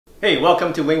Hey,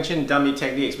 welcome to Wing Chun Dummy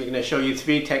Techniques. We're going to show you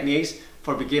 3 techniques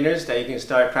for beginners that you can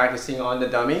start practicing on the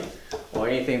dummy or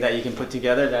anything that you can put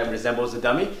together that resembles a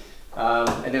dummy.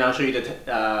 And then I'll show you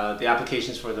the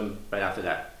applications for them right after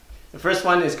that. The first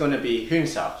one is going to be Hun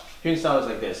Sao. Hun Sao is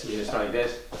like this. You're going to start like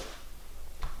this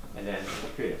and then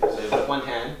Hun. So with one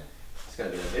hand, it's going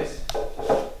to be like this.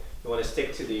 You want to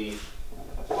stick to the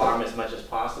arm as much as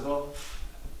possible.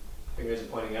 Fingers are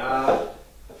pointing out.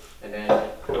 And then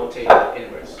rotate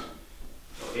inwards.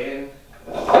 Go in,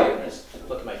 inwards.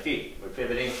 Look at my feet. We're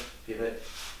pivoting, pivot,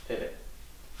 pivot,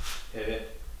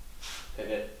 pivot,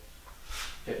 pivot,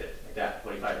 pivot. Like that,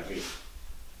 45 degrees.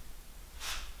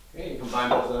 Okay, you combine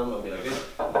both of them, it'll be like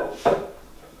this.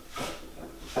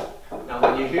 Now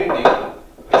when you're Huning,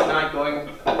 it's not going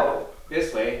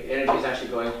this way. The energy is actually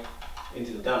going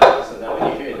into the dummy. So that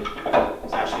when you're Huning,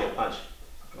 it's actually a punch.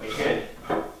 When you're Huning,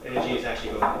 energy is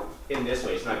actually going in this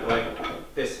way. It's not going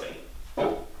this way.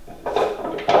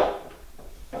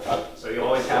 So you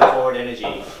always have forward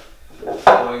energy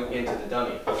going into the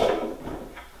dummy.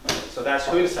 So that's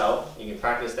Hun Sao. You can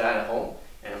practice that at home,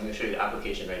 and I'm going to show you the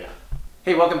application right now.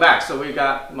 Hey, welcome back. So we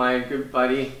got my good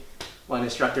buddy, one of the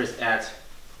instructors at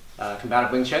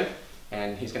Combative Wing Chun,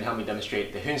 and he's going to help me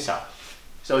demonstrate the Hun Sao.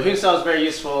 So Hun Sao is very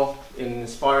useful in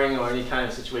sparring or any kind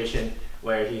of situation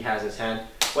where he has his hand.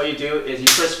 What you do is you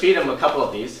first feed him a couple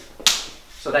of these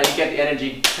so that you get the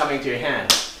energy coming to your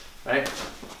hand, right?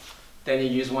 Then you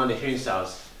use one of the Hun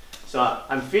Saos. So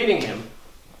I'm feeding him,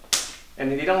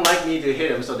 and they don't like me to hit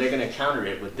him, so they're going to counter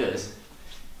it with this.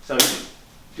 So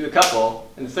do a couple,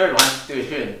 and the third one, do a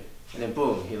Hun, and then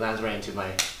boom, he lands right into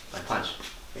my punch.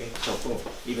 Okay, so boom,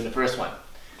 even the first one.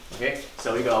 Okay,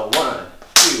 so we go 1,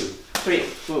 2, 3,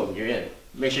 boom, you're in.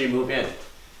 Make sure you move in.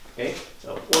 Okay,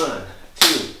 so 1, 2,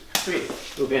 3,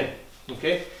 move in.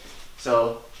 Okay,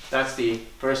 so that's the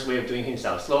first way of doing Hun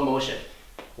Sao. Slow motion.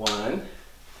 1,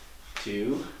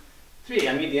 2, 3.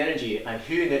 I meet the energy. I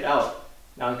Hun it out.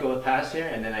 Now I go past here,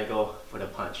 and then I go for the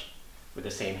punch with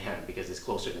the same hand because it's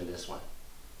closer than this one.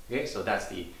 Okay, so that's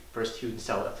the first Hun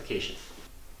Sao application.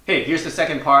 Hey, here's the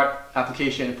second part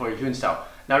application for Hun Sao.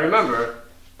 Now remember,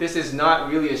 this is not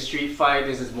really a street fight.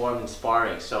 This is more of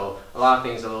sparring. So a lot of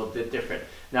things are a little bit different.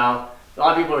 Now, a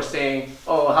lot of people are saying,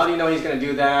 oh, how do you know he's going to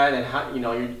do that? And how,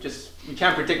 you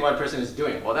can't predict what a person is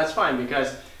doing. Well, that's fine,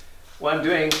 because what I'm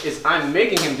doing is I'm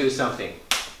making him do something,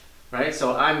 right?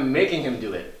 So I'm making him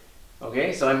do it.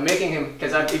 Okay, so I'm making him,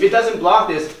 because if he doesn't block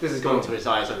this, this is going to his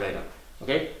eyes already.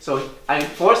 Okay, so I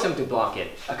force him to block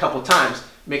it a couple times,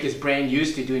 make his brain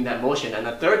used to doing that motion, and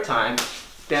the third time,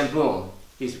 then boom,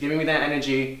 he's giving me that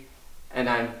energy, and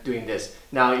I'm doing this.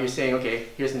 Now you're saying, okay,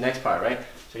 here's the next part, right?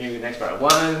 So here's the next part.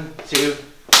 1, 2,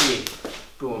 3,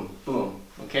 boom, boom.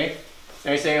 Okay?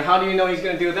 Now you're saying, how do you know he's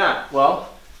going to do that? Well,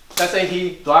 let's say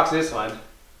he blocks this one,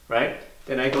 right?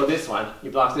 Then I go this one, he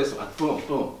blocks this one, boom,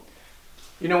 boom.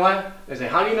 You know what? I say,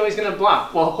 how do you know he's going to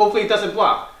block? Well, hopefully he doesn't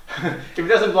block. If he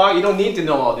doesn't block, you don't need to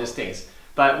know all these things.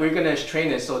 But we're going to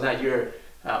train it so that you're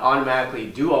automatically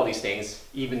do all these things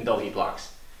even though he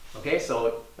blocks. Okay?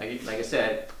 So, like I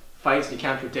said, fights, you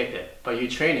can't predict it, but you're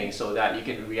training so that you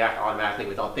can react automatically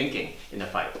without thinking in the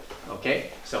fight. Okay?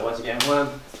 So once again, 1,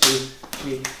 2,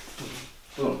 3,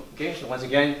 boom. Okay? So once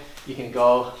again, you can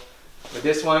go with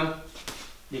this one.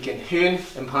 You can Hun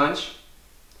and punch.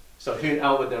 So Hun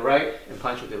out with the right and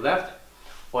punch with the left.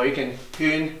 Or you can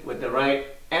Hun with the right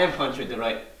and punch with the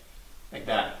right, like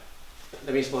that.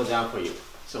 Let me slow it down for you.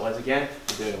 So once again,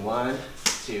 we're doing 1,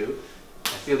 2. I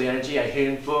feel the energy, I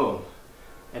Hun, boom.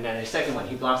 And then the second one,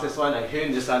 he blocks this one, I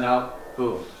Hun this one out,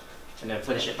 boom. And then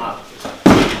finish it off.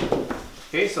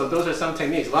 Okay, so those are some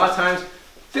techniques. A lot of times,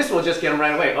 this will just get him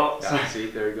right away. Oh, sorry. See,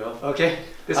 there you go. Okay.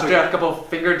 After a couple of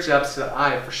finger jabs to the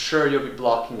eye, for sure you'll be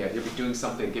blocking it. You'll be doing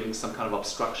something, giving some kind of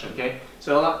obstruction. Okay.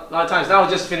 So a lot of times, that will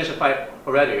just finish a fight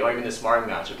already, or even a sparring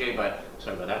match. Okay, but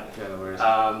sorry about that. Yeah, no worries.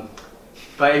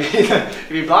 But if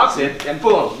he blocks it, then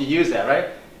boom, you use that,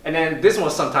 right? And then this will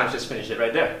sometimes just finish it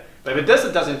right there. But if this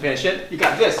doesn't finish it, you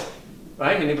got this,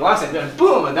 right? And he blocks it, then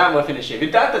boom, and that will finish it.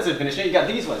 If that doesn't finish it, you got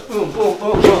these ones, boom, boom,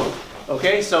 boom, boom.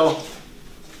 Okay, so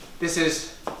this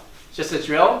is just a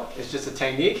drill, it's just a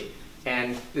technique,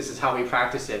 and this is how we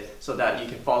practice it so that you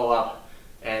can follow up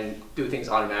and do things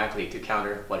automatically to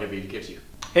counter whatever he gives you.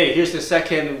 Hey, here's the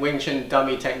second Wing Chun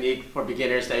dummy technique for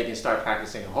beginners that you can start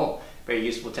practicing at home. Very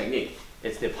useful technique.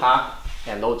 It's the Pa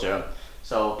and Lo Jung.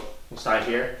 So we'll start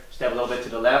here, step a little bit to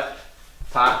the left,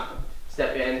 Pa,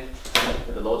 step in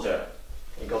with the Lo Jung.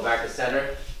 And go back to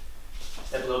center,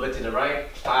 step a little bit to the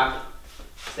right, Pa,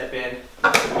 step in,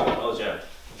 Lo Jung.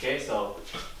 Okay, so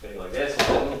it's going to go like this,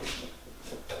 boom,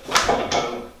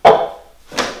 boom,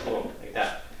 boom, like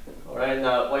that. Alright. Right,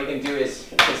 now what you can do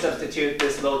is you can substitute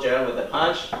this low jump with a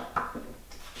punch.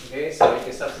 Okay, so you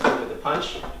can substitute with a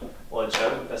punch or a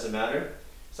jump, doesn't matter.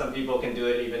 Some people can do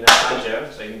it even a high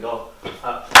jump, so you can go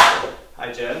up,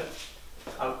 high jump,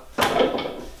 up.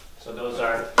 So those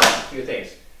are a few things.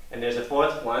 And there's a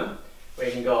fourth one where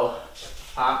you can go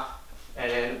up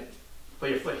and then put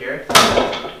your foot here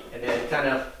and then kind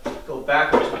of go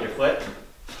backwards with your foot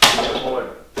and go forward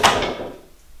at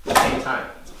the same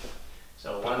time.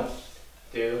 So 1,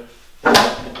 2, 3.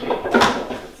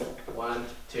 1,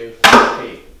 2,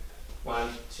 3. 1,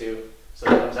 2. So it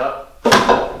comes up. 3.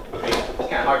 It's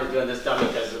kind of hard to do on this dummy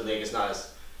because the leg is not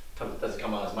as doesn't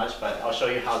come out as much, but I'll show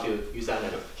you how to use that in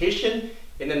application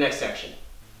in the next section.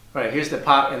 All right, here's the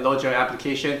pop and low jump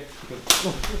application.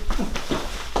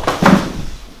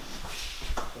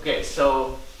 Okay,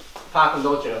 so pop and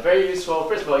low jump, very useful.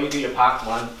 First of all, you do your pop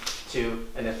 1, 2,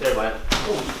 and the third one.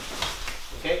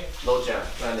 Okay, low jump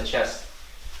around the chest.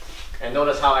 And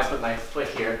notice how I put my foot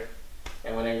here.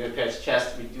 And when I go past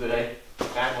chest, we do a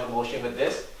backward motion with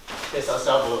this. This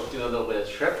ourselves will do a little bit of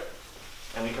trip.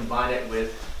 And we combine it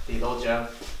with the low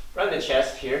jump around the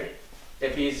chest here.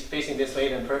 If he's facing this way,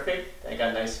 then perfect. I got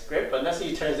a nice grip. But let's say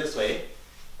he turns this way.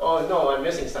 Oh no, I'm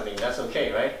missing something. That's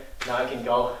okay, right? Now I can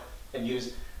go and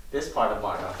use this part of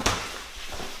Marta.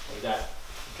 Like that.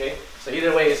 Okay? So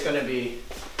either way, it's going to be,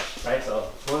 right?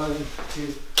 So 1,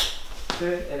 2,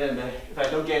 3. And then if I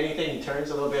don't get anything, he turns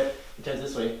a little bit. He turns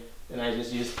this way. Then I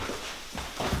just use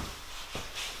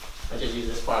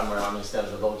this part of my arm instead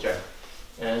of the low jump.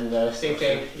 And same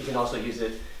thing, you can also use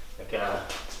it like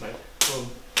right? Boom,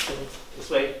 boom, this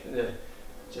way, and then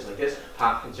just like this,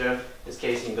 pop and jump. In this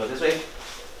case, you can go this way.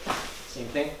 Same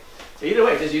thing. So either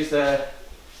way, just use the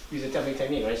jumping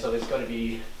technique, right? So it's going to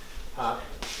be pop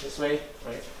this way,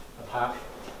 right? A pop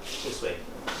this way.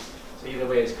 So either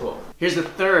way is cool. Here's the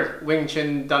third Wing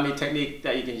Chun dummy technique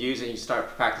that you can use and you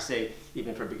start practicing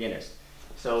even for beginners.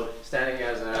 So standing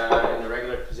as in a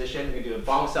regular position, we do a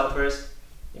bong cell first,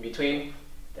 in between.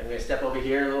 Then I'm going to step over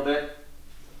here a little bit.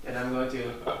 And I'm going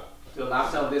to do a lap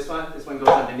cell with this one. This one goes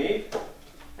underneath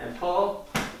and pull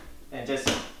and just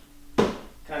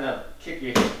kind of kick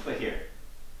your foot here,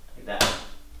 like that.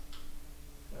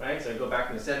 Alright, so I go back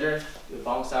in the center, do a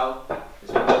bong cell. This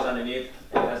one goes underneath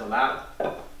and has a lap.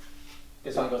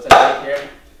 This one goes underneath here,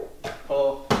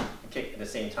 pull and kick at the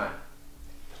same time.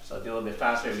 So do a little bit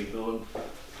faster, it'll be boom,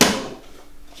 boom,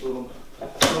 boom,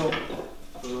 boom,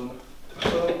 boom,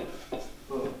 boom,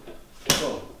 boom,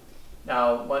 boom.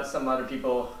 Now, what some other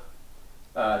people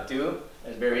do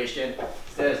as variation,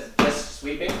 instead of just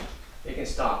sweeping, they can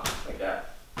stomp like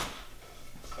that.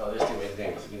 So there's two main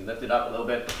things. You can lift it up a little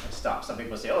bit and stomp. Some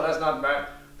people say, oh, that's not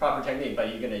proper technique, but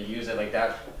you're going to use it like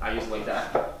that. I use it like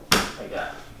that,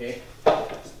 okay?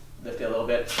 Lift it a little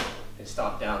bit and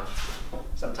stomp down.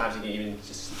 Sometimes you can even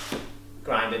just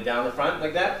grind it down the front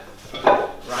like that.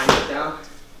 Grind it down,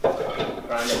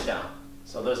 grind it down.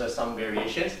 So those are some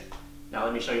variations. Now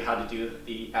let me show you how to do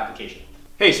the application.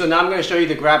 Hey, so now I'm going to show you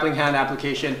the grappling hand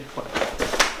application.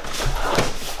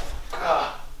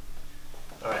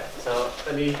 Alright, so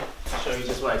let me show you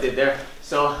just what I did there.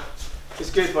 So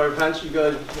it's good for a punch. You go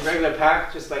the regular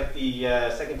pack, just like the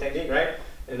second technique, right?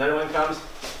 And another one comes,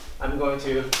 I'm going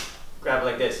to grab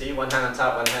like this. See, one hand on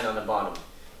top, one hand on the bottom.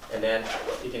 And then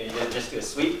you can either just do a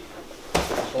sweep,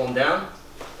 pull them down,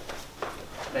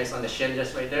 nice on the shin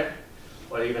just right there,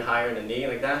 or even higher in the knee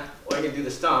like that. Or you can do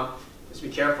the stomp, just be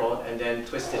careful, and then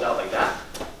twist it out like that.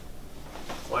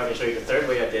 Or I can show you the third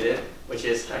way I did it, which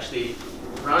is actually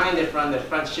grind it from the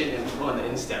front shin and pull on the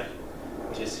instep,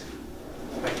 which is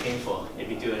quite painful if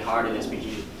you do it hard in this, because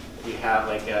you have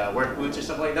like work boots or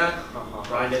something like that.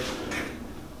 Grind it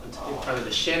in front of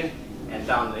the shin and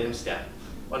down the instep.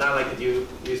 What I like to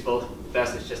use both.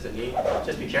 Best is just the knee.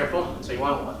 Just be careful. So you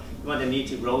want the knee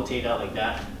to rotate out like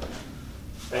that,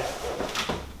 right?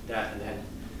 That, and then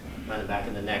run it back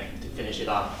in the neck to finish it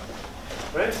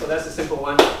off. Right. So that's a simple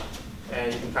one,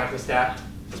 and you can practice that.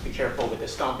 Just be careful with the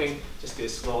stomping. Just do it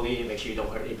slowly and make sure you don't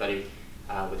hurt anybody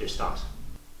with your stomps.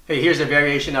 Hey, here's a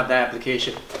variation of that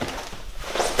application.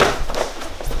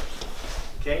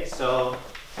 Okay, so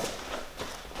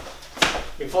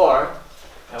before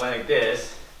I went like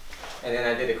this, and then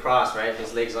I did a cross, right?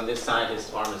 His leg's on this side,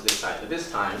 his arm is this side. But this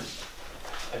time,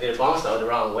 I did a bong cell the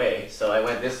wrong way, so I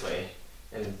went this way,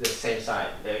 and this same side,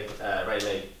 right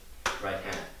leg, right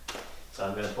hand. So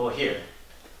I'm going to pull here,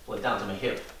 pull it down to my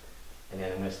hip, and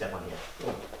then I'm going to step on here.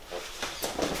 Boom.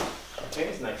 Okay,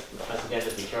 it's nice. Once again,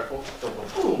 just be careful. Don't go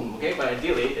boom, okay? But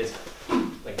ideally, it's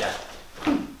like that.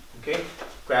 Okay?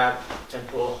 Grab and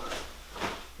pull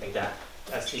like that.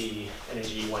 That's the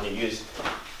energy you want to use.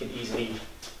 You can easily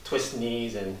twist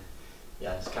knees, and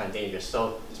yeah, it's kind of dangerous.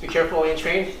 So just be careful when you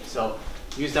train. So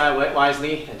use that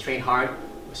wisely and train hard.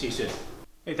 We'll see you soon.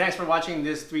 Hey, thanks for watching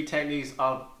this 3 techniques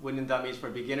of wooden dummies for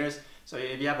beginners. So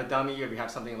if you have a dummy or if you have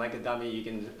something like a dummy, you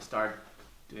can start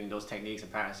doing those techniques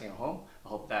and practicing at home. I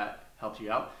hope that helps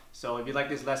you out. So if you like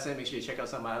this lesson, make sure you check out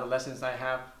some of my other lessons I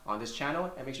have on this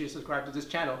channel, and make sure you subscribe to this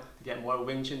channel to get more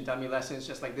Wing Chun dummy lessons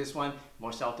just like this one,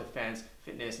 more self-defense,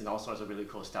 fitness, and all sorts of really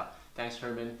cool stuff. Thanks,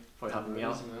 Herman, for helping me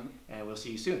out, and we'll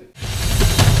see you soon.